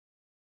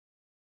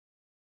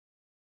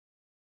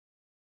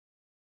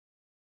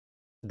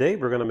Today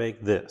we're going to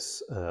make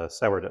this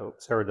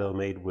sourdough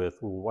made with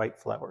white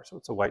flour. So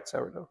it's a white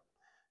sourdough.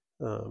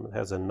 It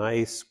has a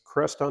nice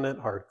crust on it,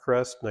 hard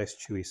crust, nice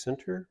chewy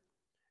center.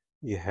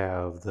 You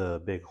have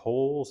the big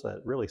holes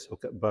that really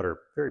soak up butter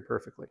very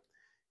perfectly.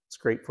 It's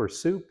great for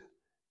soup,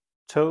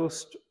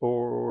 toast,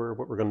 or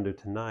what we're going to do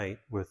tonight,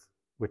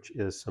 which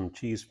is some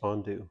cheese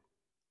fondue.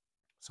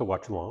 So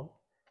watch along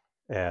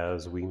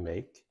as we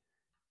make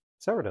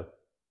sourdough.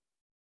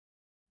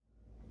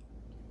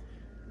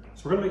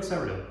 So we're going to make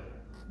sourdough.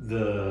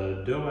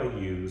 The dough I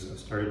use, I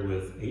started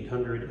with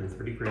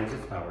 830 grams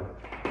of flour,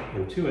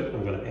 and to it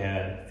I'm going to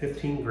add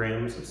 15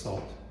 grams of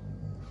salt.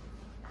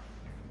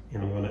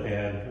 And I'm going to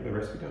add the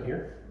recipe down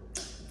here,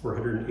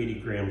 480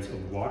 grams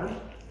of water.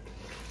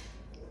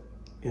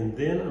 And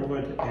then I'm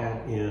going to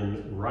add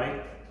in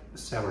ripe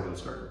sourdough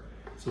starter.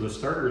 So the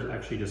starter is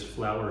actually just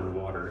flour and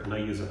water, and I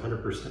use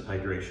 100%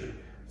 hydration.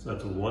 So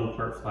that's 1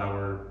 part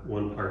flour,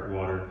 1 part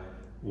water,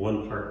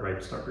 1 part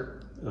ripe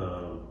starter.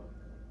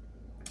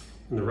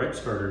 And the ripe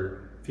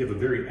starter, if you have a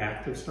very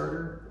active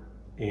starter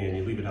and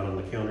you leave it out on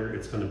the counter,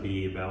 it's going to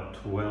be about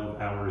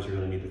 12 hours you're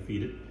going to need to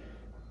feed it.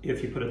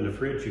 If you put it in the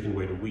fridge, you can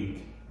wait a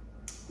week.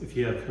 If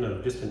you have kind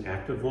of just an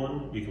active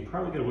one, you can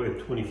probably get away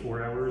with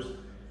 24 hours,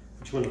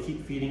 but you want to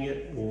keep feeding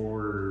it,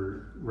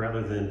 or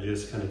rather than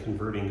just kind of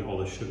converting all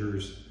the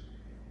sugars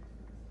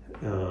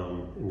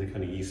into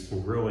kind of yeast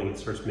and growing, it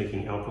starts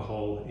making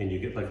alcohol and you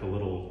get like a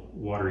little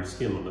watery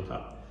skim on the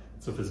top.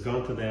 So if it's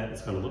gone to that,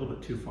 it's gone a little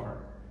bit too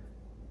far.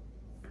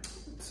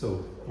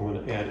 So I'm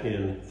going to add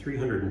in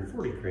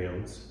 340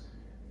 grams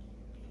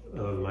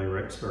of my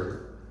ripe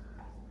starter.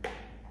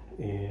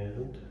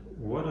 And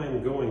what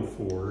I'm going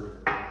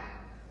for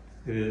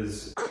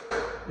is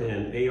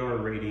an AR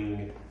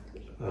rating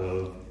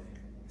of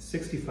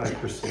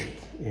 65%.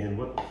 And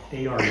what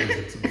AR is,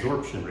 it's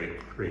absorption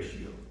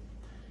ratio.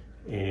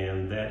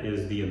 And that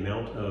is the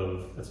amount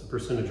of, that's the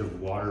percentage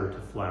of water to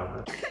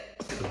flour.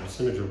 The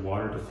percentage of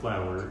water to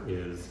flour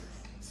is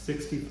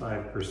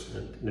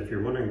 65%. And if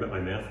you're wondering about my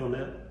math on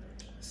that,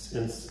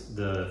 since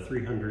the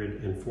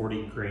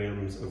 340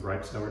 grams of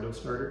ripe sourdough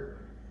starter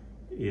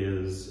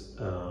is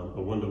a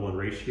 1-to-1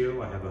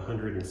 ratio, I have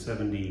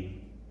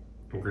 170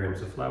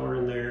 grams of flour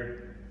in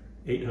there,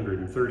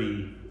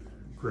 830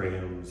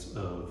 grams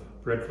of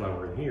bread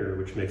flour in here,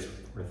 which makes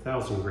for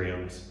 1,000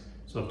 grams.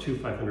 So I'll have 2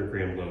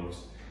 500-gram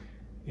loaves.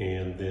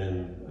 And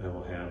then I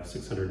will have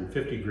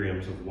 650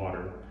 grams of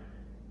water.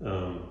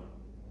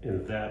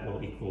 And that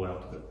will equal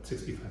out to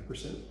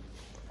 65%.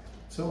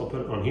 So I'll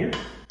put it on here.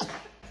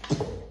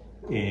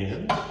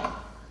 And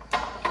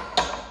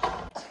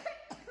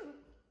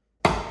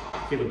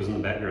Caleb is in the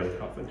background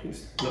coughing.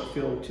 He's not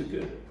feeling too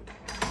good.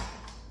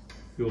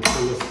 We'll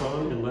turn this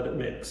on and let it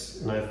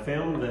mix. And I've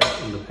found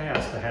that in the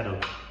past I had a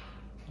lot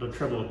of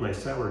trouble with my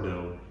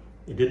sourdough.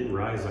 It didn't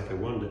rise like I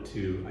wanted it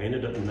to. I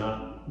ended up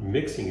not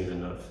mixing it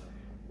enough.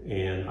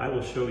 And I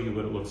will show you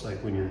what it looks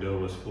like when your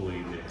dough is fully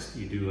mixed.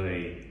 You do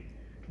a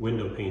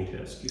window pane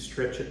test. You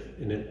stretch it,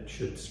 and it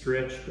should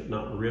stretch but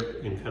not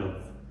rip, and kind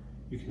of,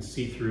 you can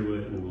see through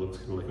it and it looks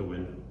kind of like a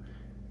window.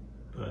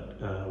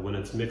 But when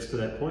it's mixed to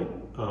that point,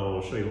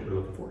 I'll show you what we're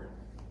looking for.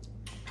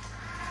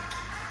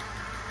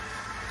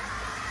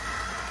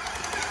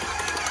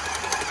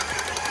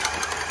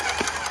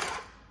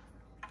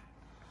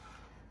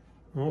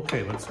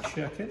 Okay, let's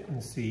check it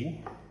and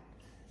see.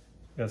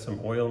 Got some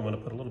oil. I'm going to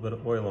put a little bit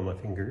of oil on my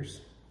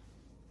fingers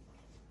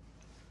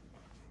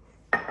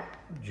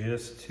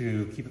just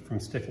to keep it from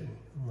sticking.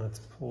 Let's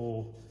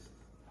pull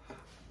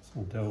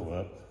some dough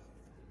up,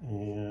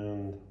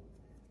 and it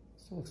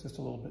looks just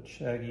a little bit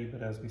shaggy,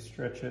 but as we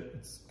stretch it,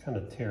 it's kind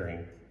of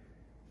tearing.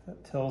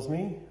 That tells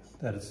me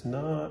that it's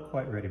not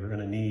quite ready. We're going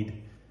to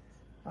need,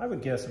 I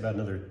would guess, about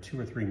another 2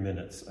 or 3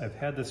 minutes. I've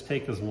had this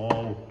take as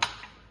long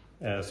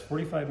as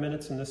 45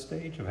 minutes in this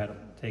stage. I've had it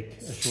take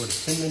as short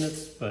as 10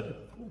 minutes, but it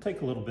will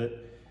take a little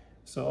bit.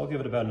 So I'll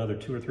give it about another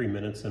 2 or 3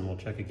 minutes and we'll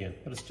check again.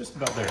 But it's just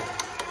about there.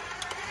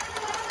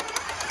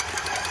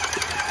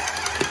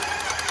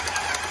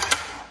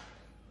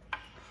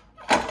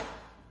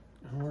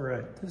 All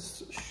right,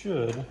 this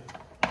should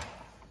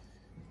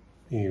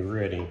be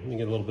ready. Let me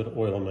get a little bit of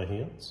oil on my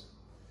hands.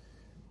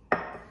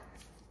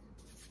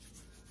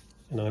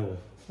 And I will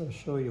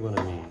show you what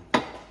I mean.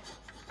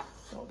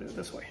 I'll do it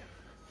this way.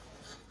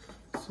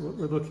 So what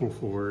we're looking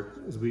for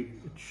is it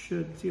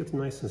should, see it's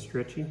nice and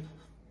stretchy?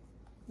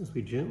 As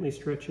we gently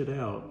stretch it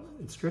out,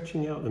 it's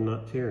stretching out and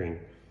not tearing. I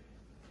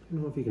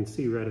don't know if you can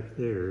see right up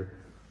there,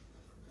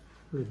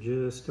 where it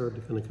just started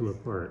to kind of come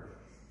apart.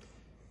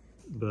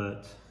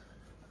 But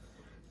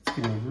it's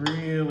getting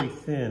really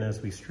thin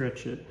as we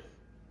stretch it.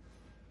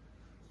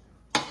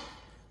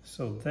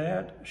 So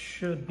that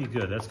should be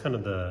good. That's kind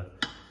of the,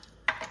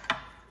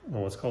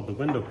 well, what's called the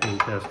window pane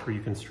test, where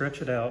you can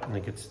stretch it out and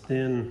it gets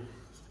thin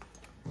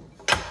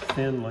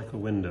like a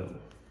window.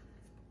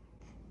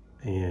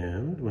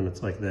 And when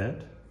it's like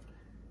that,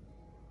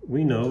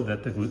 we know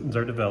that the glutens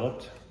are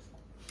developed,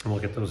 and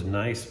we'll get those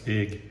nice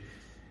big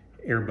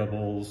air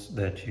bubbles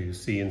that you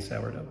see in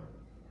sourdough.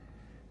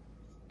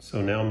 So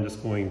now I'm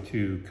just going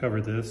to cover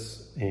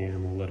this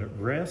and we'll let it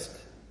rest.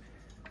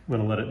 I'm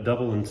gonna let it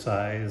double in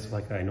size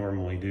like I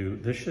normally do.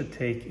 This should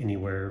take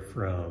anywhere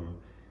from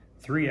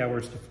 3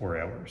 hours to 4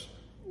 hours.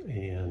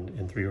 And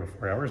in 3 or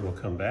 4 hours, we'll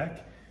come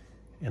back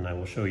and I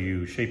will show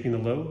you shaping the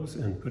loaves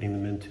and putting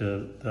them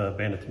into the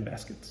banneton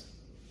baskets.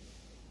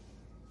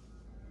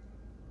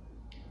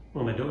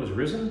 Well, my dough is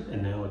risen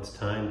and now it's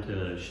time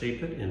to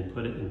shape it and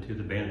put it into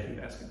the banneton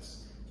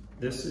baskets.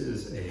 This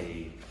is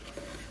a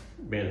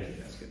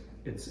banneton basket.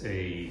 It's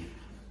a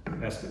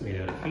basket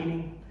made out of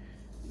pane,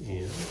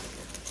 and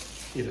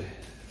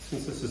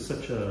since this is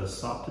such a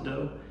soft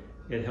dough,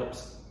 it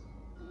helps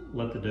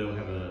let the dough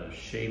have a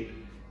shape,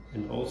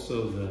 and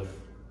also the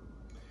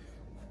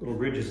little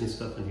ridges and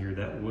stuff in here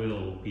that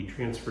will be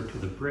transferred to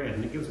the bread,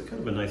 and it gives it kind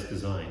of a nice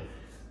design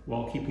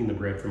while keeping the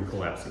bread from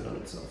collapsing on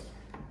itself.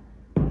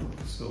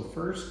 So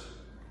first,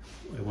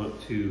 I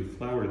want to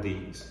flour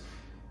these.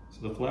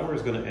 So the flour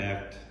is going to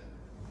act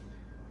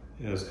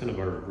as kind of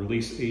our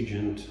release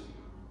agent,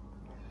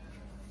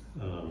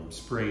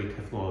 spray,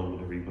 Teflon,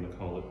 whatever you want to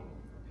call it,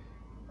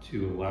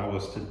 to allow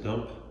us to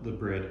dump the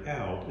bread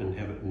out and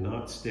have it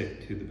not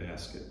stick to the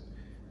basket.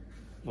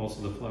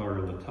 Also, the flour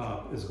on the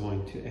top is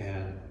going to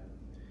add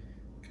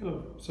kind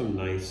of some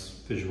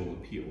nice visual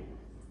appeal.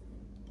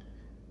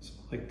 So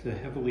I like to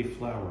heavily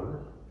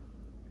flour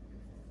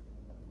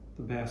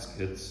the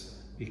baskets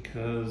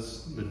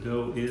because the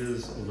dough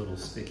is a little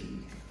sticky.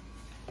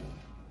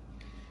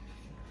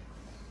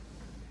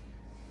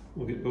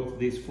 We'll get both of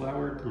these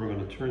floured, and we're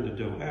going to turn the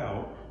dough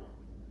out.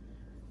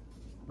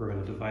 We're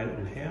going to divide it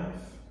in half,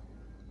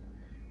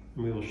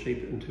 and we will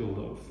shape it into a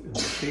loaf. In the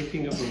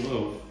shaping of the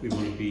loaf, we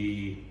want to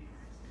be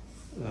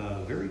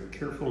very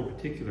careful and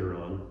particular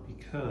on,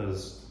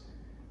 because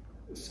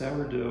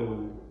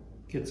sourdough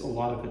gets a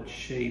lot of its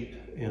shape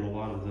and a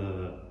lot of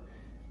the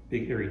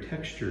big airy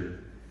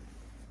texture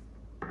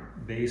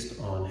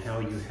based on how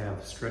you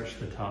have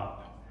stretched the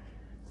top.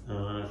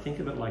 Think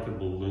of it like a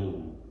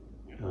balloon.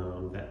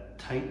 That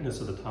tightness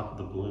of the top of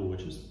the balloon,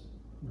 which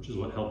is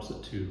what helps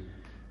it to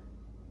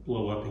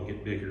blow up and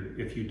get bigger.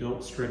 If you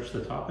don't stretch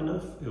the top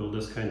enough, it'll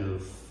just kind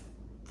of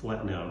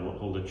flatten out and won't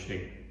hold its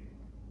shape.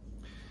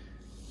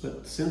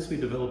 But since we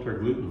developed our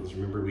glutens,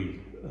 remember we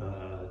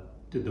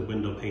did the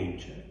window pane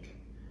check,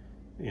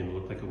 and it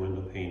looked like a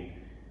window pane.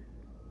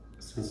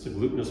 Since the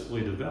gluten is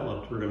fully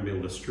developed, we're going to be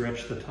able to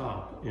stretch the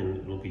top, and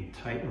it'll be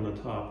tight on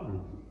the top and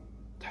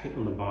tight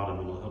on the bottom,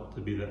 and it'll help to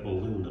be that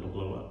balloon that'll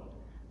blow up.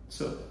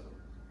 So,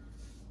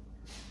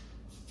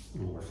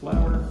 more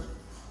flour.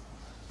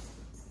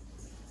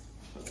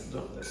 I'll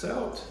dump this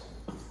out.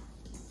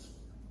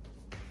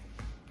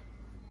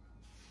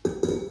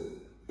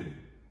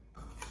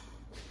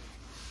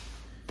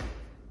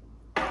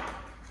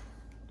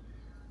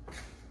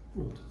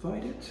 We'll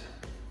divide it.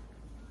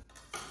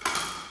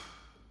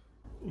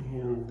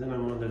 And then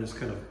I'm going to just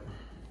kind of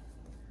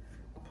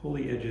pull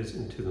the edges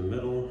into the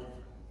middle.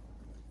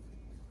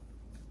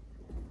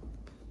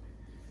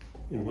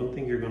 And one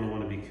thing you're going to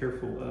want to be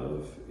careful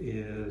of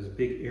is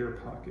big air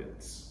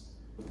pockets.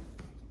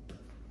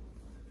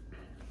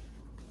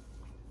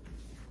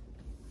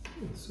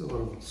 And so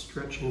I'm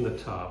stretching the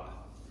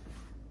top.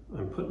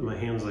 I'm putting my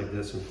hands like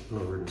this and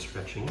flipping over and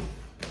stretching.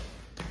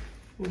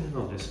 And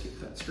I'll just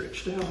get that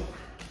stretched out.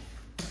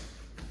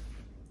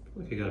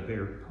 Like I got a big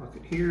air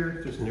pocket here.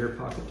 If there's an air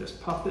pocket,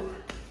 just pop it.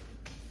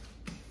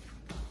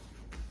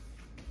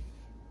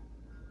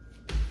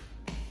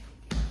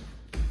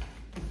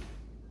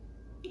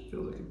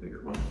 Feels like a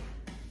bigger one.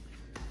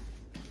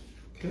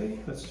 Okay,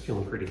 that's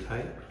feeling pretty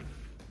tight.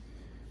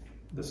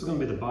 This is going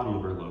to be the bottom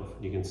of our loaf.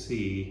 You can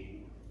see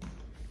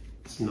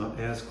it's not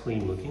as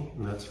clean looking,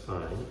 and that's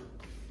fine.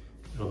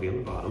 It'll be on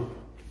the bottom.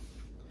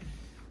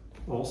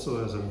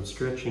 Also, as I'm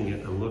stretching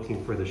it, I'm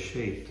looking for the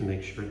shape to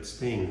make sure it's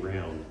staying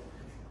round.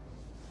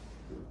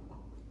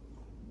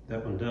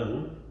 That one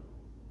done.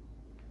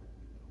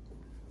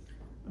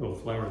 I will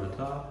flour the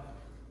top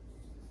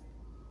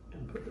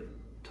and put the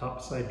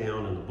top side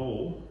down in the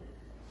bowl.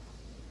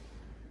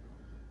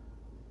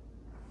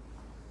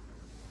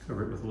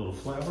 Cover it with a little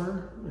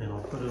flour, and I'll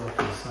put it off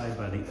to the side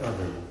by the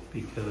oven,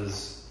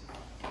 because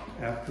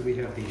after we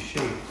have these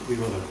shaped, we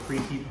want to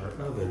preheat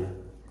our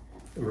oven,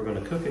 and we're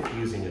going to cook it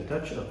using a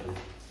Dutch oven.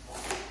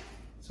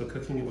 So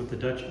cooking it with the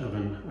Dutch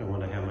oven, I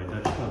want to have my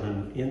Dutch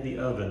oven in the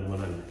oven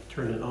when I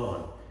turn it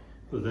on.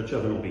 The Dutch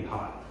oven will be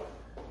hot.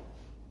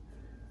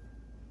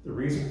 The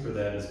reason for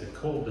that is the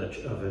cold Dutch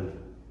oven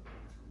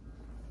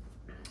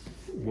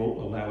won't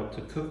allow it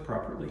to cook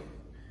properly,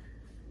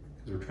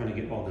 because we're trying to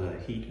get all the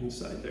heat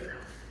inside there.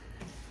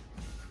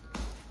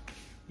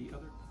 The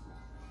other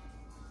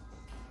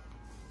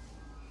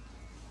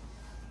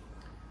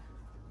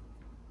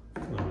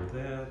lower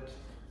that,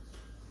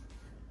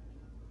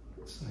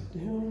 upside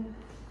down,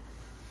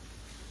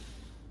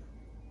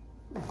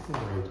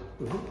 around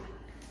top of it.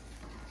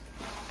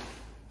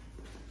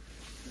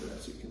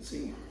 As you can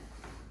see,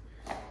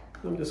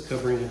 I'm just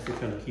covering it to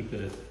kind of keep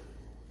it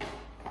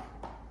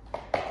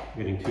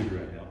getting too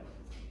dried out.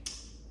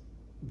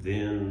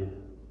 Then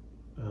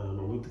I'll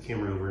move the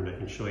camera over and I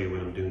can show you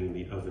when I'm doing in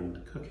the oven to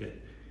cook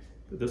it.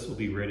 But this will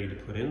be ready to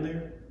put in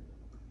there.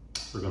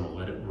 We're going to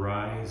let it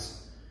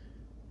rise,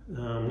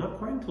 not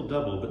quite until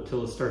double, but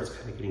till it starts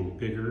kind of getting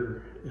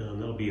bigger.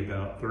 That'll be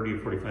about 30 or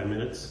 45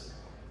 minutes.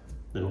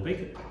 Then we'll bake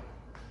it.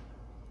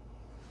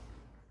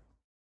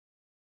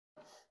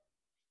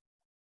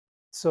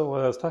 So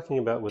what I was talking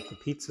about with the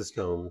pizza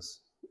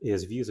stones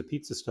is if you use a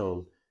pizza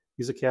stone,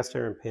 use a cast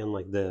iron pan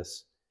like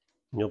this,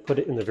 and you'll put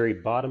it in the very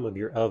bottom of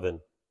your oven,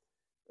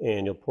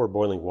 and you'll pour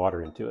boiling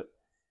water into it.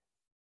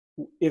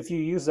 If you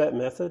use that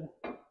method,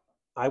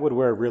 I would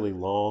wear really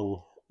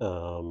long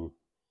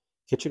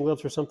kitchen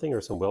gloves or something,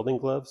 or some welding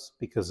gloves,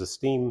 because the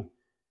steam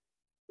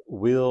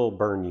will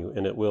burn you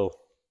and it will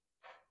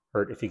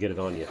hurt if you get it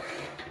on you.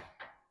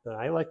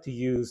 I like to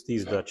use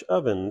these Dutch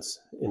ovens,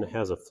 and it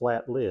has a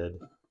flat lid.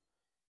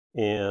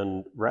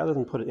 And rather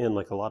than put it in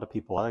like a lot of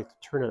people, I like to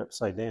turn it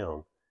upside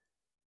down,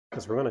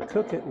 because we're going to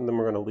cook it and then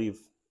we're going to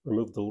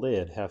remove the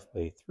lid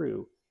halfway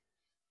through.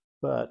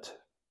 But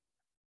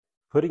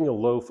putting a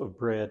loaf of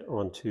bread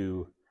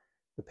onto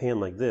the pan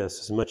like this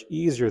is much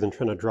easier than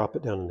trying to drop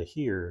it down into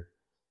here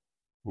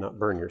and not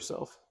burn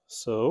yourself.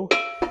 So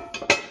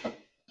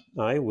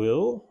I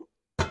will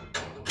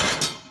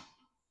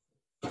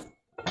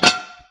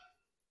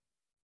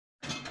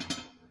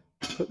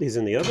put these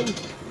in the oven,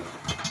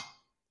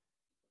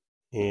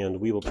 and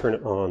we will turn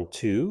it on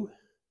to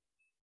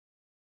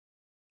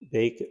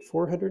bake at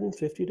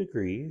 450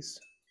 degrees.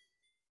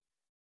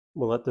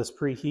 We'll let this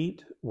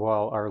preheat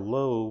while our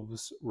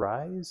loaves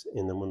rise,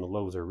 and then when the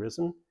loaves are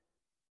risen,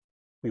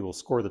 we will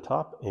score the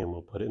top and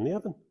we'll put it in the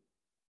oven.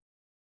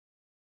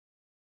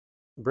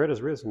 The bread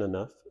is risen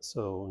enough,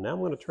 so now I'm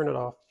going to turn it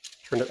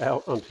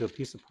out onto a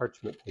piece of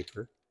parchment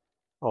paper.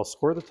 I'll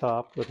score the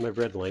top with my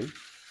bread lane,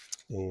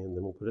 and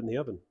then we'll put it in the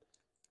oven.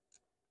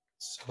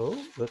 So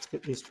let's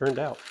get these turned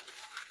out.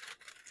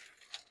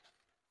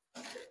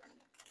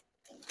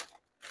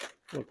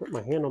 I'll put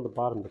my hand on the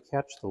bottom to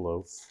catch the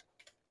loaf,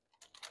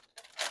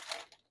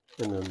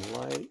 and then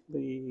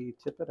lightly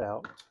tip it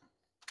out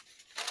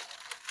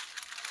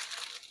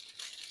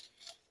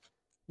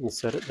and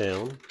set it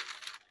down.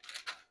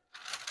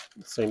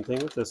 Same thing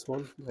with this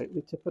one,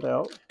 lightly tip it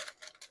out.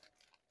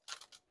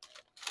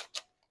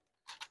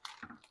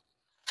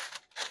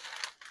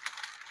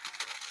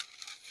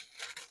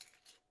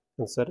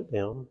 And set it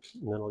down,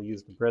 and then I'll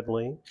use the bread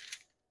lane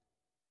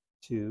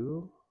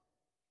to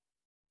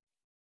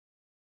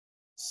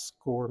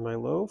score my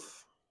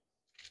loaf.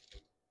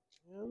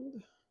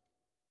 And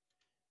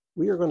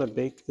we are going to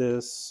bake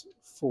this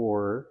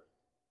for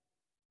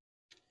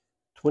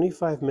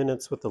 25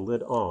 minutes with the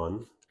lid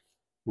on.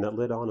 And that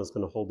lid on is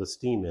going to hold the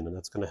steam in, and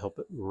that's going to help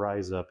it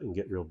rise up and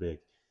get real big.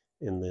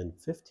 And then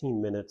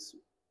 15 minutes,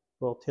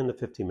 well, 10 to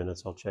 15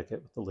 minutes, I'll check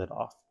it with the lid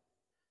off.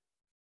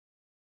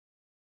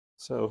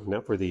 So now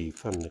for the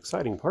fun and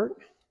exciting part.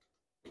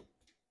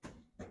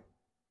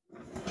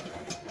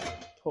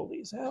 Pull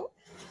these out.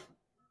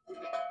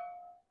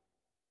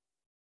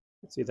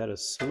 Let's see, that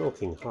is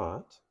smoking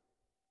hot.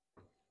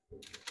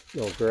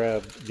 I'll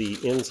grab the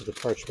ends of the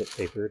parchment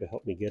paper to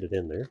help me get it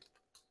in there.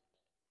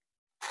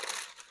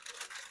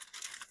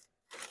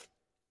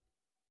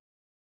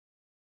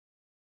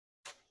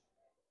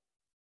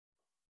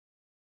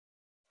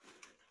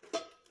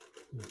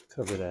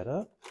 Cover that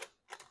up.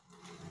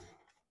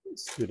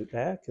 Scoot it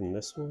back, and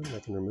this one I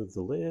can remove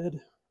the lid.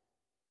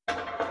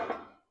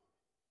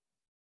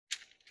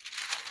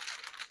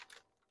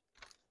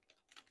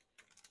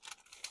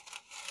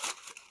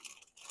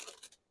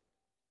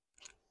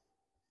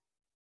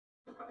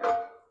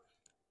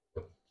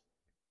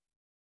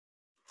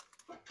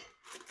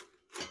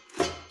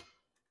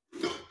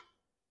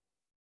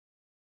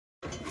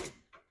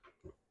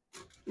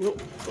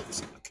 Nope.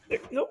 Oops. There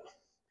we go.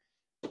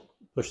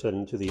 Push that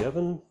into the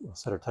oven. We'll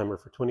set our timer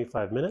for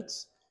 25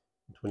 minutes.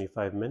 In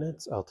 25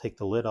 minutes, I'll take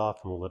the lid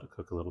off and we'll let it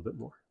cook a little bit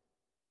more.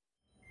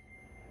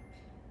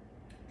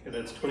 Okay,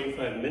 that's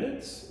 25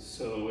 minutes,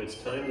 so it's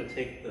time to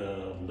take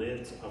the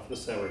lids off the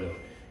sourdough.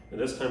 And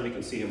this time we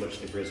can see how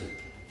much they've risen.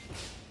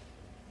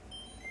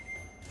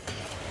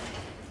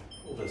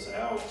 Pull this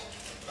out.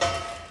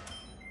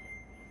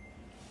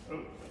 Oh,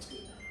 that's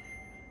good.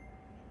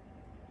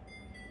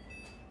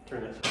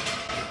 Turn it.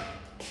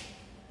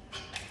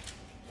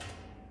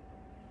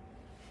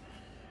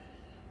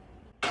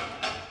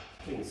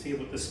 You can see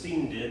what the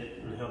steam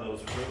did and how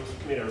those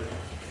made our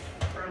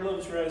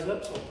loaves rise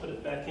up, so I'll put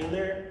it back in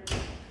there.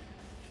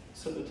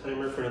 Set the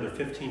timer for another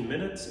 15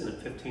 minutes, and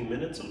at 15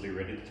 minutes it'll be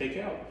ready to take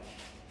out.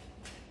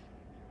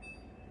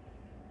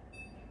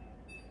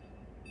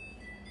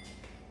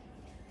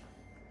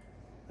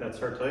 That's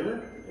our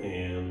timer,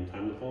 and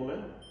time to pull them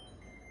out.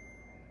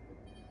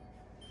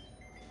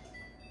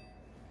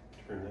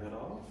 Turn that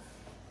off.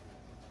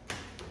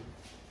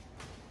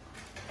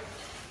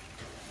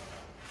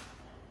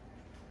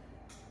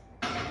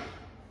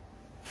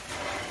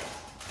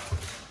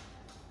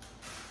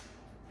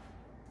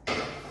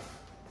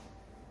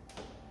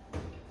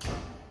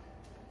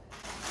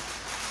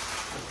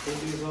 Pull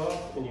these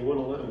off, and you want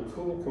to let them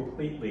cool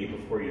completely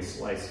before you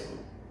slice them.